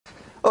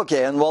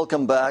Okay, and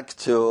welcome back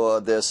to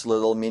this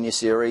little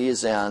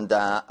mini-series, and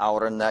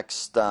our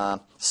next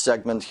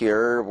segment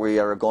here, we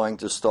are going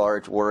to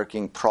start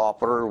working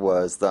proper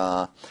with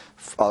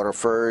our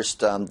first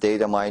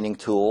data mining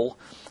tool,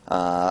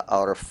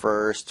 our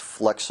first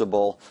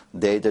flexible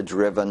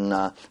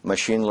data-driven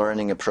machine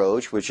learning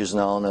approach, which is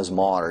known as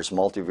MARS,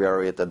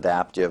 Multivariate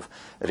Adaptive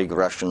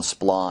Regression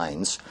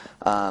Splines.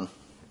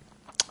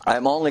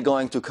 I'm only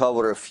going to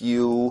cover a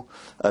few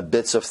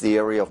bits of the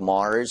area of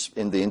MARS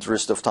in the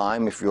interest of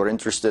time. If you're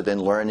interested in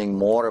learning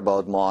more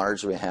about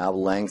MARS, we have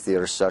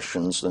lengthier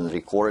sessions and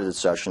recorded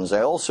sessions.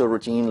 I also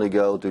routinely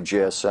go to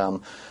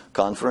GSM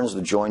conference,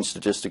 the Joint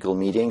Statistical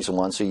Meetings,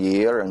 once a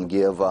year, and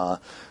give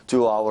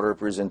 2-hour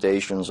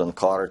presentations on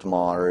CART,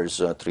 MARS,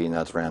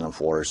 3-net random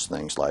forest,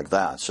 things like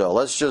that. So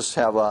let's just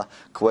have a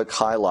quick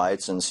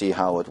highlights and see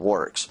how it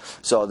works.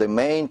 So the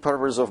main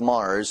purpose of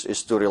MARS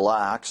is to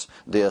relax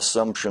the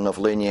assumption of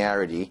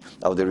linearity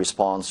of the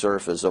response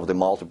surface of the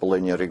multiple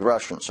linear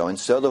regression. So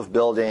instead of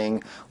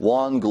building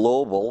one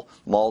global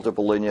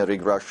multiple linear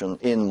regression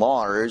in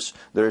MARS,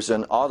 there's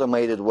an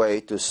automated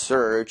way to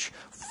search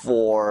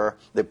for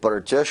the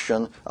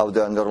partition of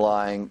the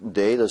underlying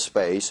data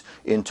space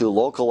into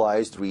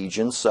localized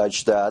regions,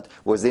 such that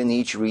within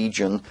each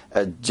region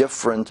a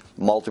different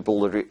multiple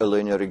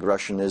linear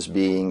regression is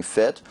being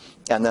fit,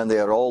 and then they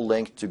are all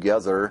linked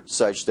together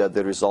such that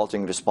the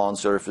resulting response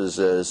surface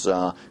is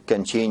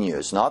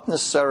continuous. Not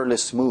necessarily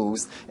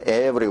smooth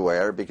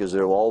everywhere, because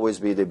there will always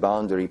be the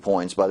boundary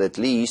points, but at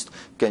least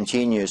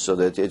continuous, so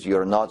that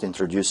you're not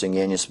introducing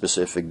any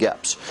specific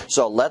gaps.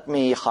 So let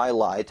me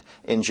highlight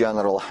in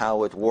general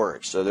how it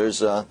works. So there's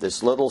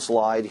this little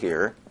slide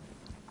here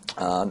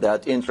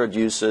that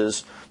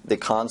introduces the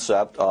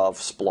concept of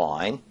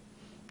spline.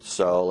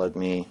 So let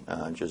me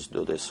just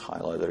do this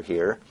highlighter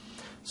here.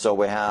 So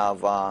we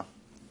have a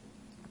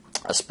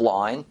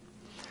spline,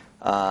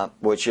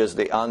 which is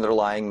the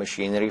underlying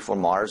machinery for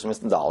MARS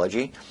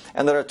methodology.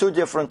 And there are two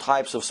different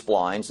types of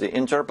splines: the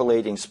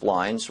interpolating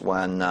splines,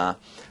 when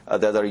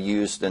that are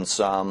used in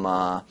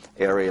some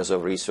areas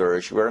of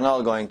research. We're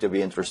not going to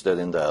be interested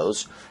in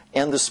those.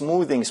 And the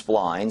smoothing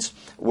splines,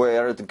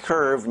 where the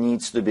curve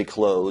needs to be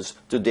close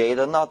to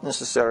data, not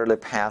necessarily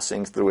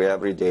passing through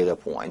every data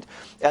point.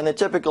 And the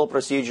typical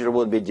procedure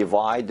would be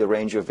divide the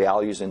range of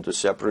values into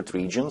separate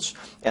regions,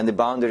 and the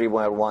boundary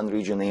where one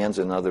region ends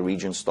and another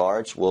region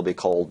starts will be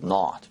called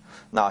knot.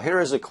 Now,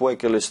 here is a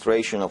quick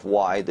illustration of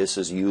why this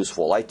is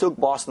useful. I took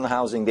Boston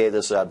housing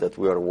data set that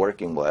we are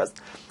working with,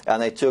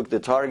 and I took the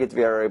target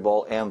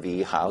variable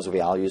MV, house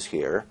values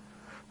here,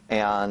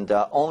 and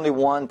only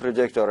one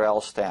predictor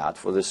LStat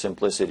for the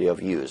simplicity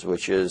of use,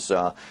 which is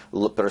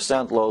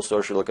percent low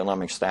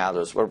socioeconomic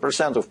status, or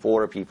percent of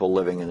poor people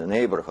living in the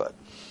neighborhood.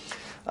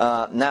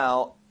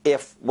 Now,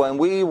 when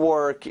we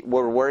were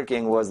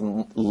working with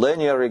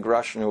linear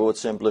regression, we would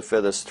simply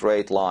fit a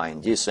straight line,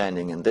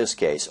 descending in this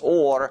case,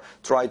 or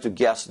try to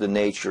guess the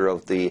nature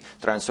of the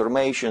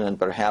transformation and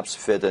perhaps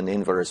fit an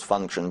inverse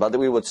function, but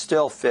we would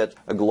still fit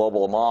a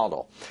global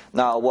model.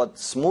 Now, what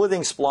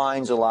smoothing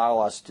splines allow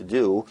us to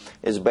do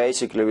is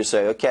basically we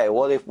say, okay,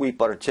 what if we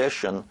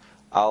partition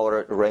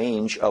our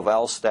range of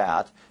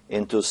LStat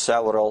into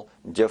several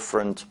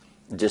different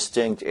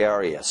distinct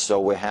areas? So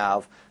we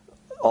have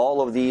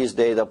all of these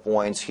data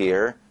points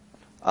here,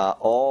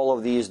 all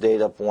of these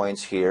data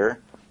points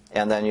here,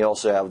 and then you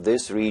also have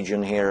this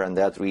region here and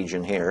that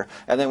region here.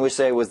 And then we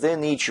say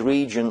within each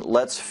region,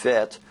 let's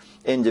fit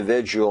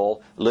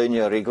individual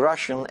linear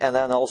regression, and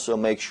then also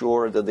make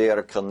sure that they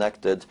are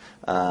connected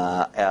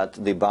at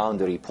the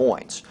boundary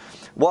points.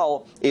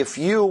 Well, if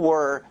you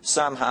were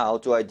somehow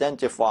to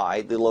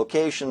identify the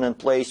location and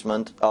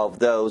placement of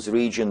those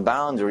region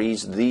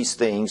boundaries, these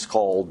things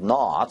called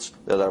knots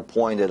that are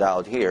pointed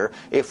out here,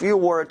 if you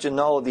were to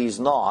know these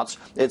knots,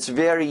 it's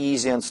very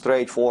easy and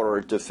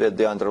straightforward to fit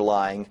the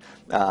underlying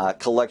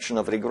collection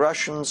of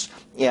regressions,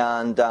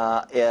 and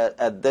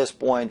at this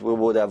point we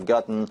would have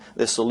gotten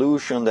the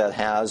solution that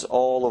has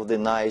all of the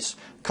nice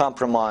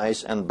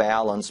compromise and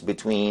balance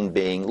between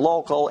being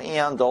local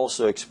and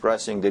also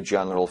expressing the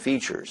general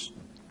features.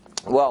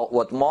 Well,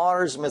 what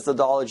MARS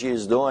methodology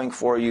is doing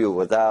for you,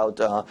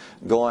 without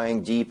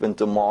going deep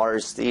into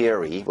MARS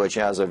theory, which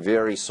has a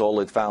very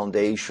solid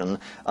foundation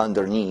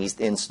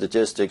underneath in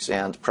statistics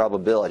and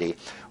probability,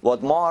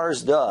 what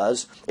MARS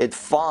does, it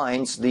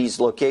finds these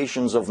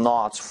locations of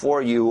knots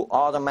for you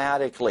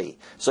automatically.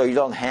 So you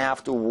don't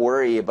have to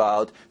worry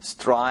about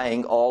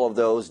trying all of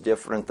those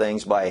different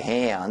things by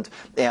hand,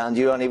 and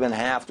you don't even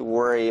have to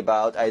worry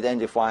about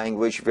identifying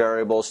which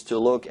variables to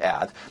look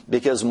at,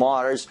 because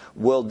MARS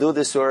will do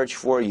the search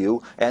search for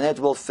you, and it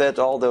will fit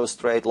all those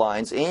straight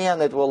lines,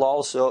 and it will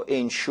also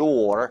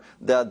ensure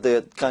that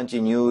the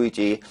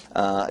continuity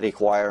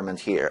requirement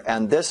here.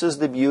 And this is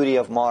the beauty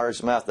of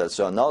Mars method.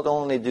 So not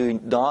only do you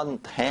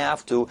don't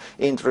have to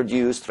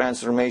introduce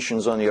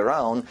transformations on your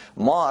own,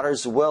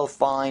 Mars will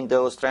find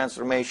those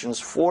transformations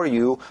for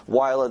you,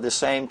 while at the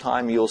same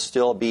time you'll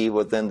still be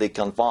within the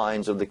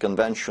confines of the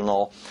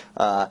conventional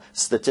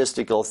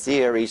statistical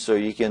theory, so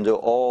you can do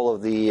all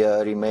of the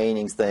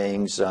remaining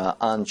things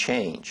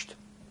unchanged.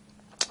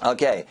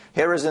 Okay,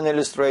 here is an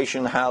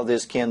illustration how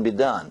this can be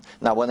done.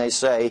 Now, when I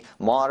say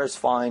Mars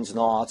finds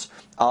knots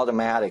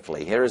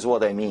automatically, here is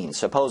what I mean.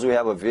 Suppose we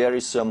have a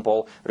very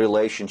simple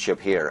relationship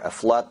here, a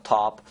flat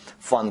top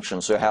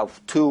function. So you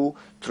have two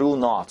true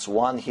knots,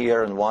 one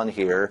here and one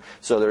here.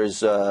 So there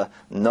is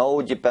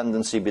no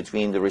dependency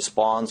between the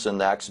response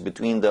and x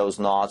between those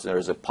knots. There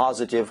is a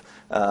positive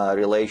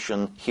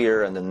relation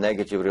here and a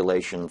negative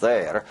relation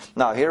there.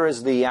 Now, here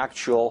is the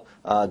actual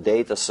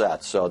data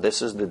set. So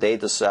this is the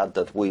data set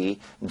that we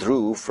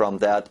drew from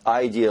that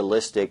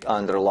idealistic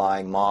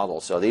underlying model.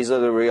 So these are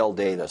the real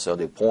data. So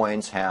the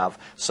points have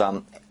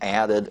some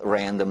added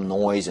random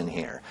noise in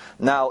here.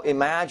 Now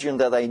imagine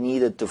that I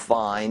needed to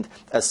find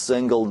a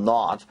single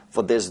knot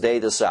for this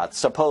data set.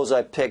 Suppose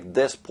I picked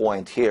this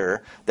point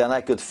here, then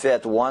I could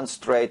fit one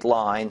straight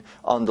line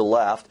on the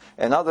left,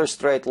 another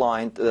straight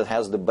line that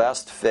has the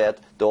best fit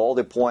to all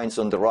the points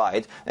on the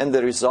right, and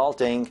the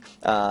resulting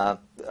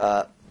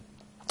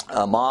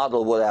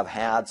model would have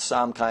had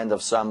some kind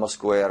of sum of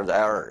squared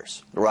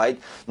errors, right?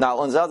 Now,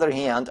 on the other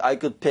hand, I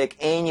could pick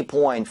any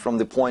point from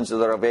the points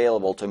that are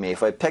available to me.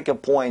 If I pick a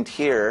point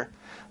here,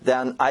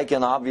 then I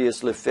can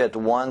obviously fit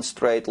one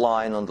straight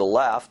line on the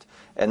left,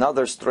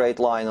 another straight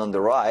line on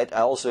the right.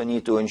 I also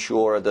need to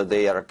ensure that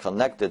they are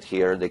connected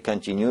here, the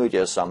continuity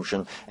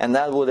assumption, and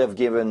that would have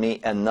given me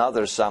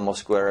another sum of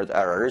squared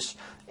errors.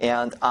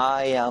 And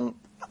I am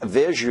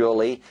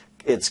visually,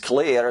 it's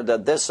clear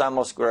that this sum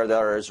of squared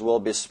errors will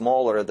be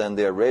smaller than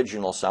the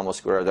original sum of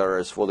squared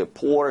errors for the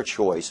poor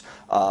choice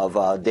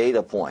of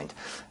data point.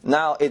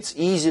 Now, it's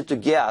easy to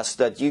guess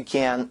that you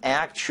can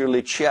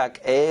actually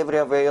check every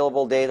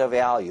available data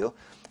value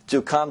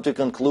to come to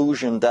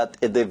conclusion that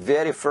the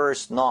very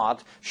first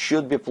knot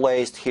should be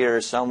placed here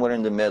somewhere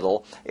in the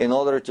middle in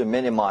order to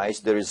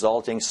minimize the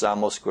resulting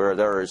sum of squared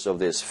errors of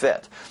this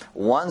fit.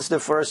 Once the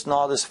first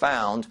knot is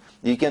found,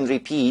 you can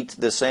repeat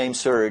the same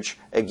search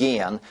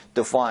again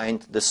to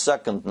find the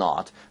second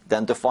knot,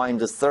 then to find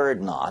the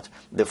third knot,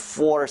 the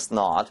fourth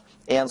knot,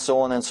 and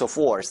so on and so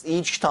forth.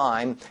 Each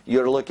time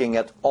you're looking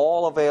at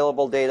all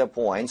available data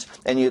points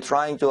and you're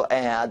trying to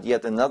add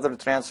yet another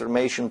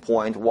transformation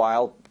point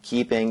while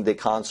keeping the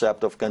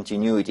concept of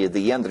continuity.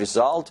 The end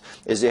result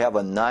is you have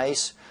a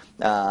nice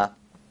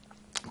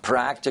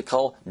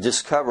practical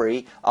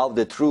discovery of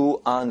the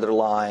true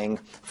underlying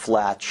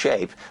flat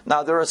shape.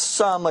 Now, there are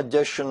some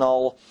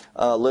additional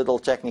little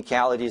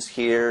technicalities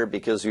here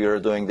because we are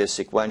doing this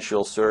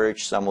sequential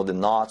search. Some of the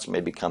knots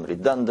may become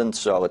redundant,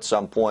 so at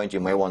some point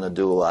you may want to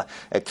do a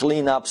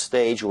cleanup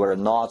stage where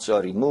knots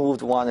are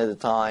removed one at a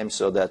time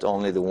so that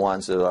only the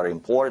ones that are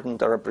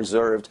important are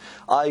preserved.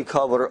 I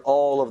cover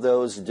all of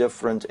those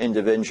different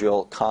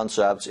individual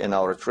concepts in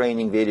our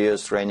training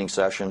videos, training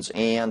sessions,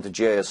 and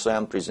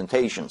JSM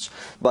presentations.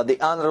 But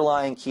the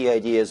underlying key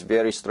idea is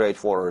very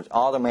straightforward: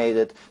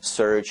 automated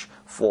search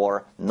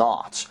for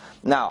knots.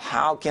 Now,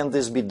 how can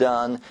this be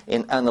done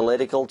in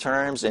analytical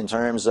terms, in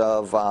terms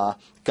of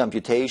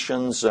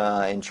computations,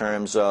 in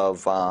terms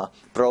of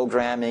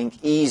programming?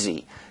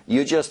 Easy.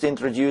 You just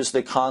introduce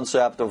the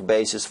concept of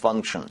basis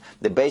function.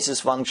 The basis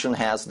function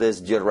has this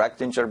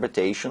direct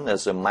interpretation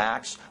as a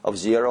max of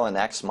 0 and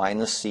x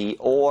minus c,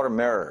 or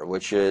mirror,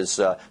 which is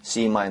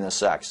c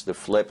minus x, the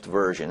flipped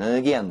version. And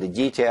again, the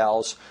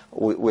details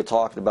we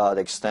talked about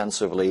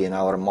extensively in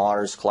our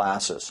Mars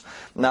classes.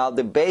 Now,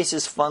 the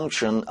basis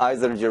function,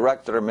 either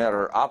direct or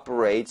mirror,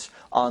 operates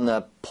on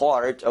a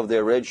part of the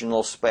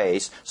original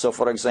space. So,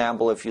 for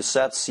example, if you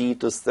set c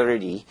to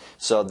 30,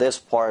 so this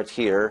part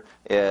here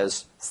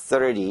is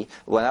 30.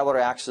 Whenever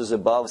x is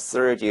above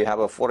 30, you have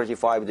a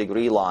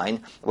 45-degree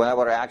line.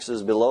 Whenever x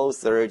is below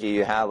 30,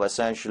 you have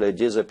essentially a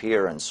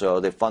disappearance, so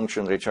the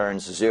function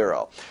returns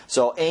 0.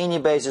 So any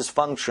basis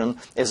function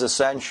is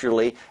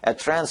essentially a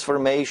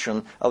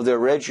transformation of the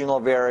original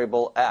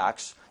variable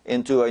x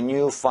into a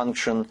new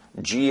function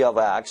g of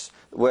x,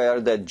 where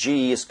the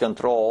g is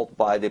controlled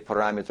by the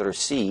parameter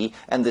c,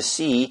 and the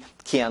c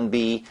can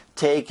be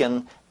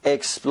taken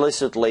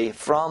explicitly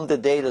from the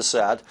data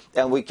set,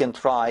 and we can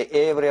try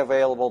every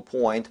available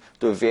point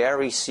to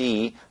vary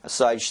c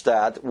such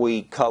that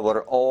we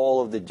cover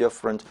all of the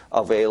different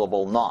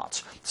available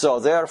knots. So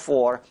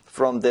therefore,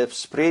 from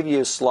this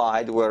previous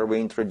slide where we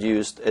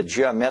introduced a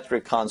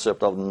geometric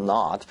concept of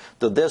knot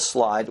to this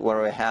slide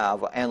where we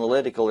have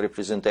analytical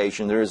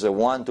representation, there is a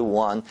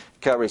one-to-one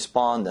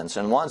correspondence.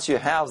 And once you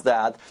have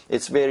that,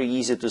 it's very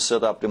easy to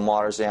set up the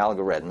Mars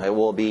algorithm. It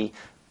will be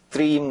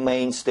 3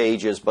 main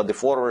stages, but the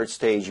forward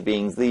stage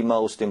being the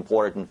most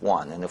important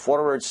one. In the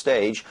forward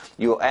stage,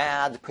 you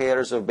add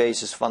pairs of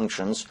basis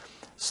functions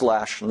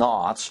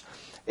knots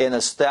in a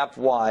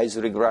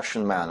stepwise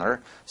regression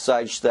manner,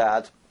 such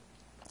that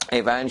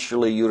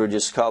eventually you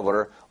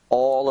discover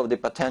all of the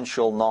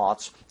potential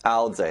knots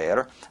out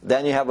there.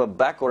 Then you have a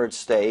backward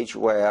stage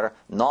where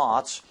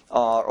knots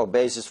or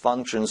basis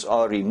functions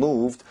are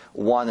removed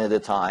one at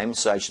a time,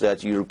 such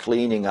that you're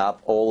cleaning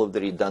up all of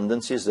the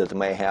redundancies that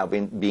may have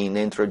been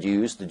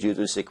introduced due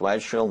to the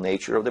sequential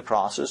nature of the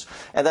process.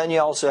 And then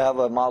you also have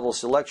a model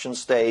selection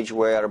stage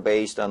where,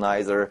 based on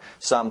either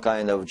some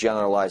kind of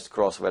generalized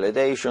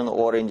cross-validation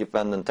or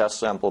independent test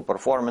sample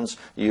performance,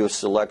 you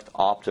select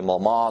optimal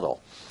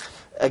model.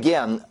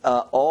 Again,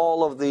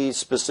 all of these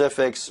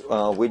specifics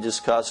we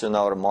discuss in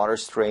our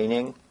Mars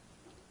training.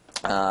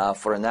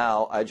 For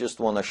now, I just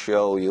want to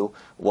show you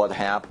what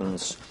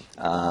happens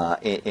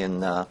in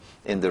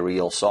the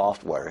real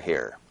software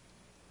here.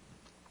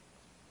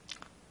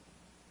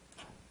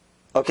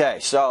 Okay,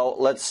 so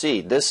let's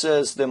see. This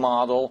is the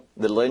model,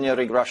 the linear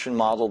regression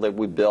model that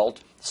we built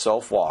so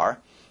far,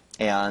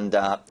 and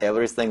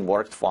everything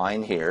worked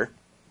fine here.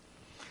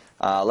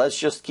 Let's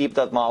just keep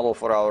that model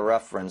for our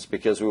reference,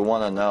 because we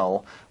want to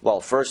know,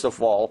 well, first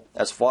of all,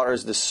 as far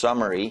as the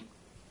summary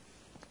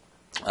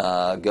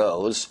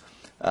goes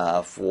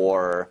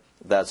for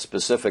that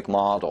specific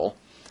model,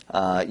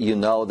 you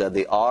know that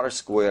the R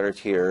squared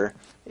here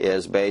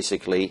is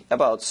basically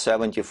about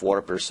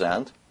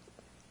 74%.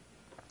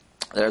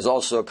 There's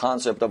also a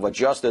concept of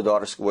adjusted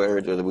R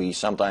squared that we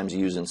sometimes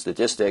use in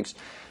statistics.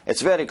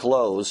 It's very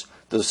close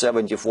to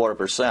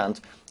 74%,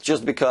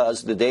 just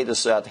because the data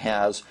set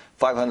has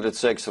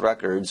 506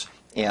 records,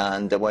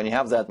 and when you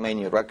have that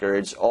many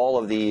records, all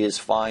of these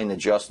fine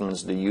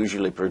adjustments, they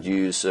usually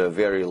produce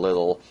very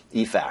little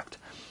effect.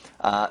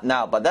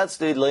 But that's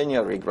the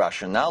linear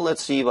regression. Now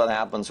let's see what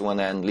happens when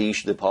I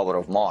unleash the power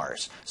of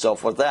Mars. So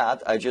for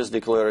that, I just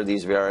declare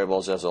these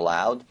variables as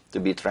allowed to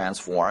be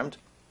transformed.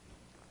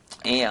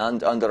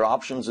 And under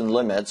options and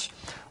limits,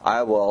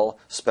 I will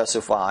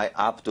specify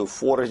up to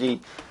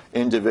 40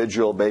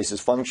 individual basis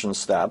function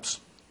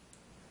steps.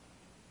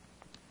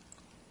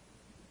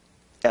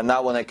 And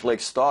now when I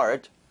click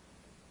Start,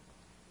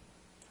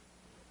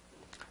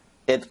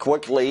 it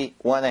quickly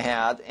went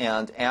ahead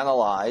and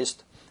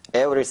analyzed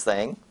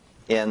everything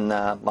in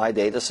my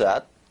data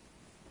set.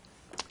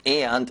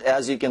 And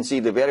as you can see,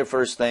 the very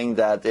first thing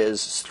that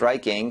is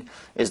striking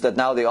is that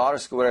now the R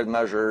squared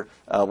measure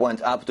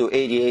went up to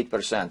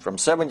 88%, from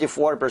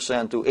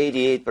 74% to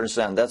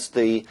 88%. That's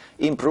the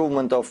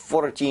improvement of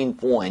 14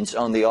 points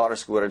on the R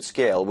squared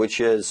scale, which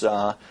is,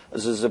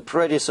 this is a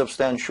pretty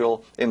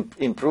substantial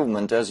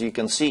improvement, as you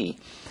can see.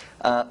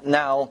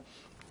 Now,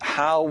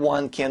 how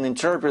one can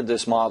interpret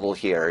this model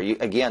here?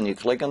 Again, you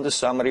click on the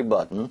summary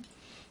button,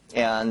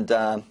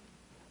 and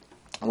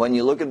when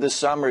you look at the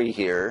summary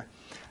here,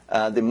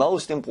 the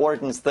most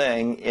important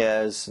thing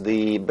is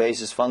the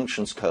basis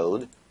functions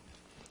code,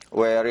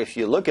 where if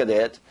you look at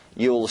it,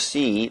 you'll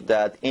see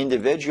that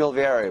individual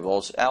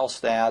variables,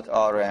 LSTAT,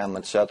 RM,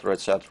 etc.,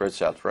 etc.,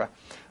 etc.,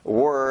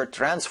 were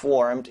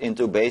transformed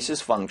into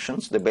basis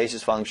functions, the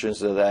basis functions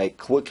that I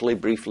quickly,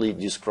 briefly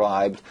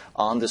described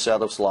on the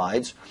set of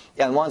slides.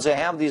 And once I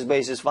have these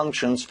basis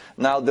functions,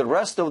 now the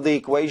rest of the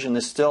equation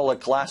is still a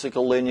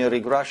classical linear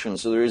regression.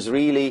 So there is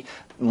really,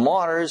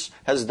 Mars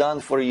has done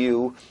for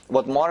you,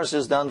 what Mars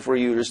has done for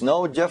you is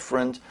no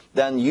different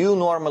than you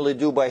normally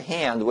do by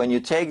hand when you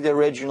take the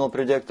original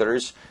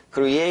predictors,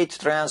 create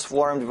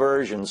transformed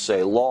versions,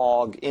 say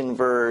log,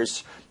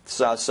 inverse,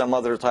 some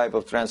other type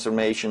of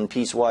transformation,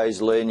 piecewise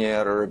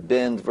linear or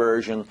binned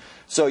version.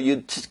 So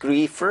you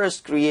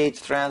first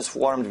create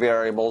transformed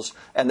variables,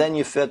 and then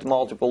you fit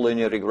multiple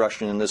linear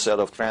regression in the set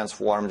of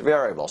transformed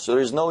variables. So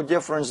there's no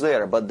difference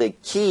there. But the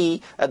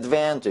key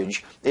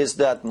advantage is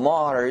that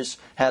Mars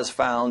has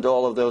found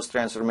all of those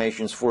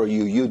transformations for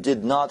you. You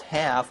did not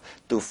have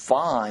to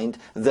find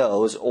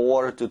those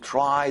or to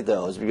try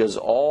those, because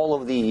all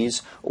of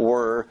these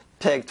were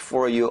picked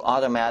for you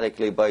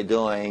automatically by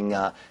doing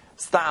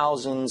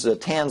thousands,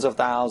 tens of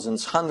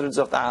thousands, hundreds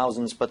of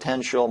thousands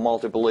potential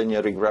multiple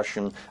linear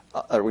regressions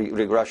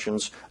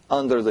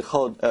under the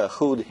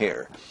hood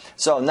here.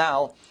 So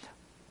now,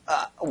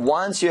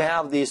 once you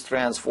have these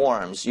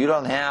transforms, you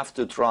don't have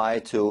to try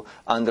to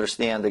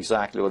understand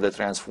exactly what the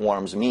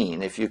transforms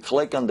mean. If you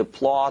click on the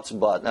Plots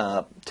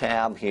button,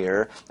 tab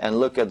here and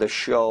look at the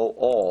Show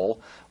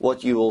All,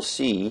 what you will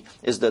see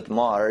is that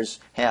Mars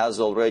has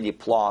already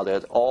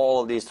plotted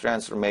all of these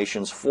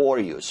transformations for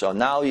you. So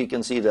now you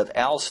can see that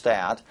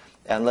LSTAT,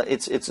 and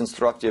it's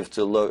instructive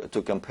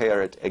to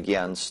compare it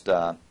against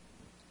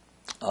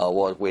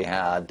what we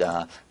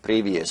had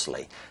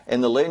previously. In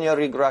the linear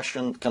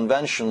regression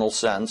conventional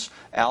sense,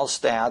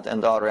 LSTAT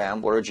and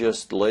RM were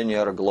just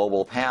linear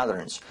global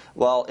patterns.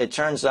 Well, it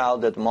turns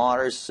out that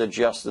Mars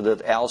suggested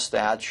that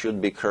LSTAT should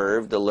be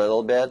curved a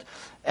little bit,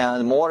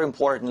 And more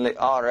importantly,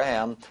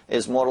 Rm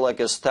is more like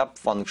a step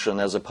function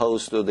as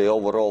opposed to the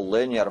overall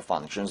linear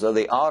function. So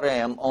the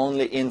Rm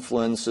only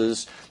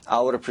influences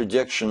our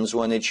predictions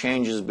when it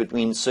changes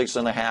between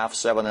 6.5,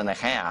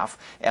 7.5,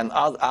 and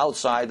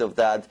outside of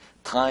that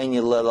tiny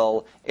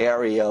little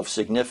area of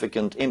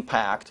significant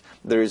impact,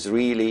 there is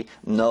really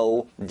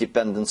no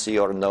dependency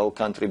or no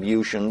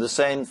contribution. The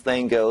same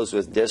thing goes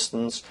with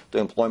distance to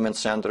employment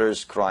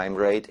centers, crime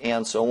rate,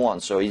 and so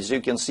on. So as you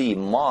can see,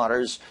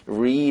 Mars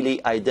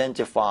really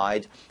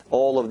identified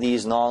all of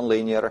these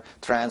nonlinear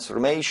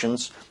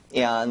transformations,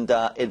 and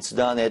it's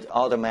done it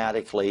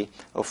automatically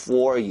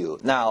for you.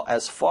 Now,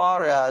 as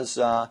far as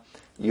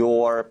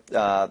your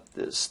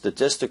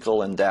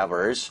statistical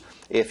endeavors,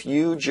 if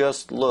you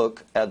just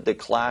look at the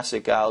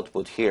classic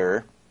output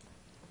here,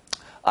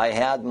 I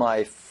had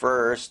my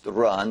first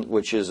run,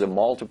 which is a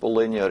multiple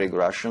linear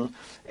regression,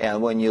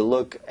 and when you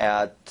look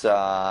at,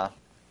 there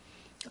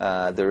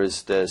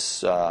is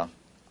this,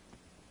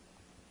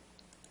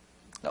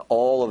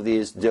 all of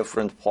these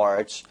different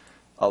parts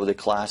of the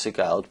classic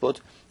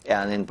output,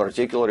 and in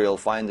particular you'll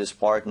find this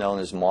part known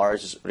as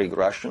Mars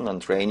regression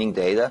and training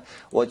data.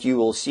 What you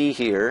will see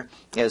here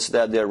is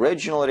that the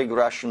original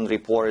regression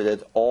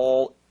reported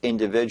all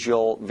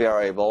individual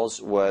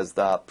variables with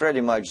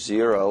pretty much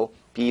zero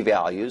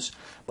p-values.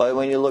 But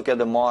when you look at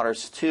the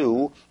Mars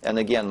 2, and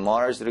again,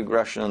 Mars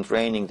regression and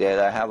training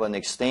data, I have an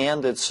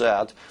extended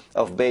set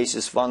of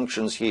basis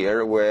functions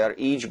here where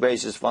each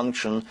basis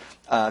function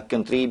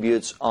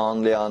contributes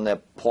only on a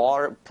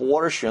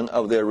portion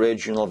of the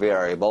original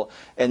variable.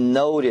 And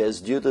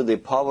notice, due to the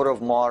power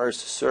of Mars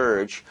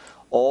search,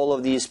 all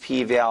of these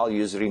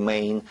p-values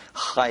remain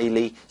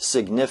highly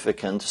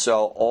significant.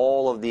 So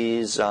all of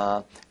these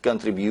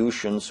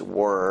contributions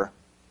were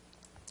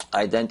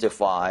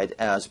identified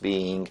as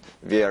being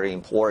very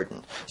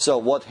important. So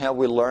what have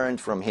we learned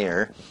from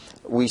here?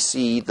 We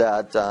see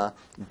that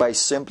by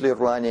simply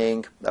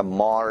running a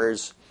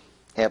Mars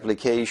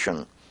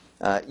application,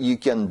 you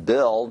can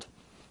build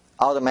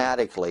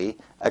automatically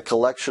a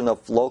collection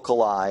of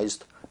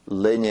localized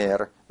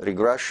linear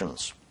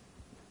regressions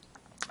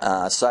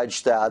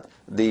such that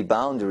the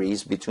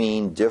boundaries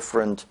between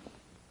different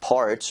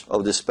parts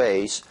of the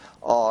space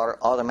are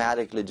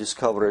automatically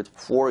discovered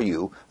for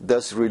you,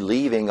 thus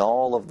relieving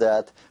all of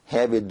that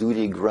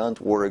heavy-duty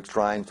grunt work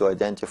trying to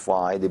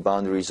identify the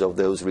boundaries of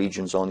those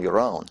regions on your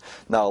own.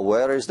 Now,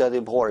 where is that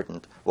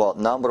important? Well,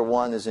 number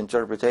one is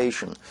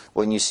interpretation.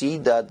 When you see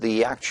that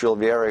the actual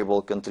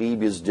variable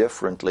contributes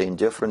differently in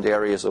different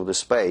areas of the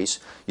space,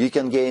 you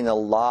can gain a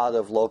lot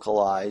of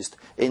localized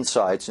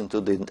insights into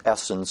the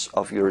essence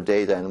of your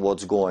data and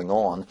what's going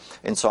on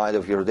inside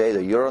of your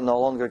data. You're no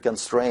longer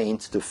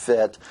constrained to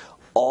fit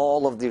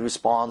all of the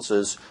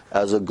responses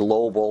as a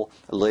global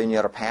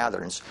linear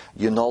patterns.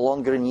 You no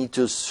longer need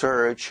to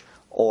search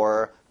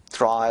or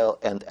trial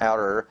and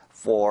error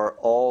for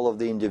all of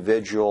the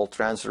individual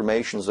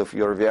transformations of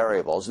your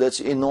variables. That's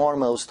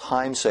enormous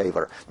time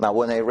saver. Now,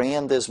 when I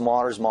ran this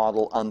Mars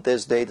model on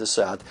this data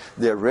set,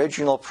 the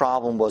original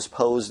problem was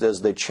posed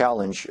as the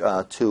challenge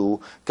to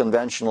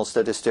conventional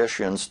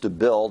statisticians to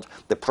build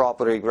the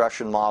proper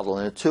regression model.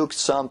 And it took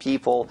some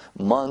people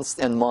months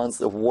and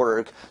months of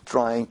work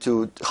trying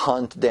to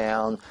hunt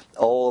down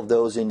all of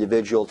those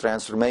individual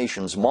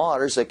transformations.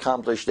 Mars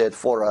accomplished it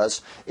for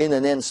us in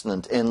an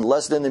instant. In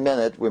less than a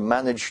minute, we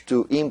managed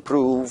to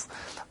improve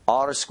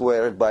R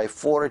squared by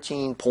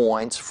 14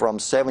 points from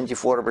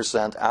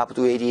 74% up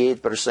to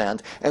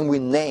 88%, and we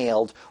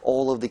nailed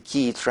all of the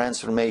key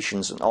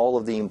transformations and all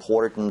of the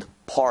important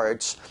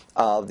parts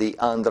of the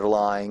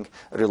underlying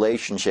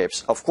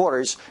relationships. Of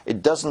course,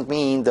 it doesn't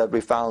mean that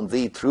we found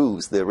the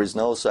truth. There is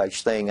no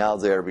such thing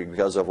out there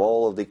because of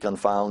all of the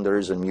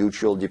confounders and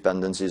mutual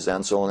dependencies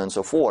and so on and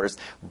so forth.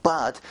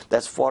 But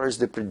as far as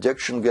the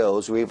prediction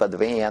goes, we've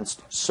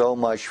advanced so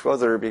much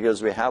further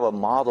because we have a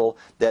model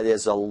that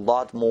is a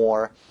lot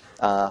more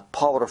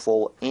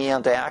powerful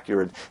and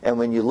accurate. And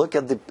when you look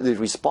at the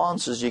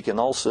responses, you can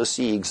also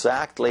see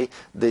exactly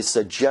the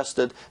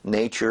suggested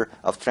nature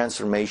of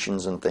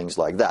transformations and things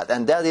like that.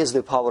 And that is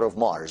the power of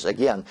Mars.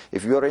 Again,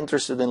 if you're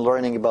interested in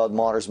learning about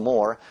Mars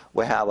more,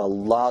 we have a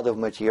lot of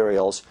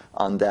materials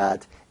on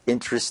that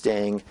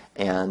interesting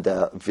and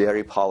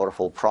very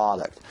powerful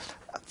product.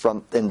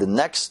 In the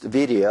next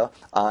video,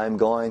 I'm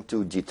going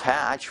to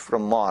detach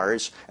from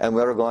Mars, and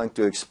we're going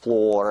to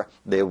explore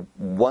the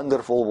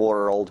wonderful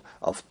world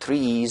of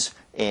trees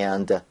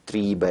and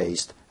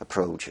tree-based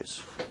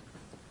approaches.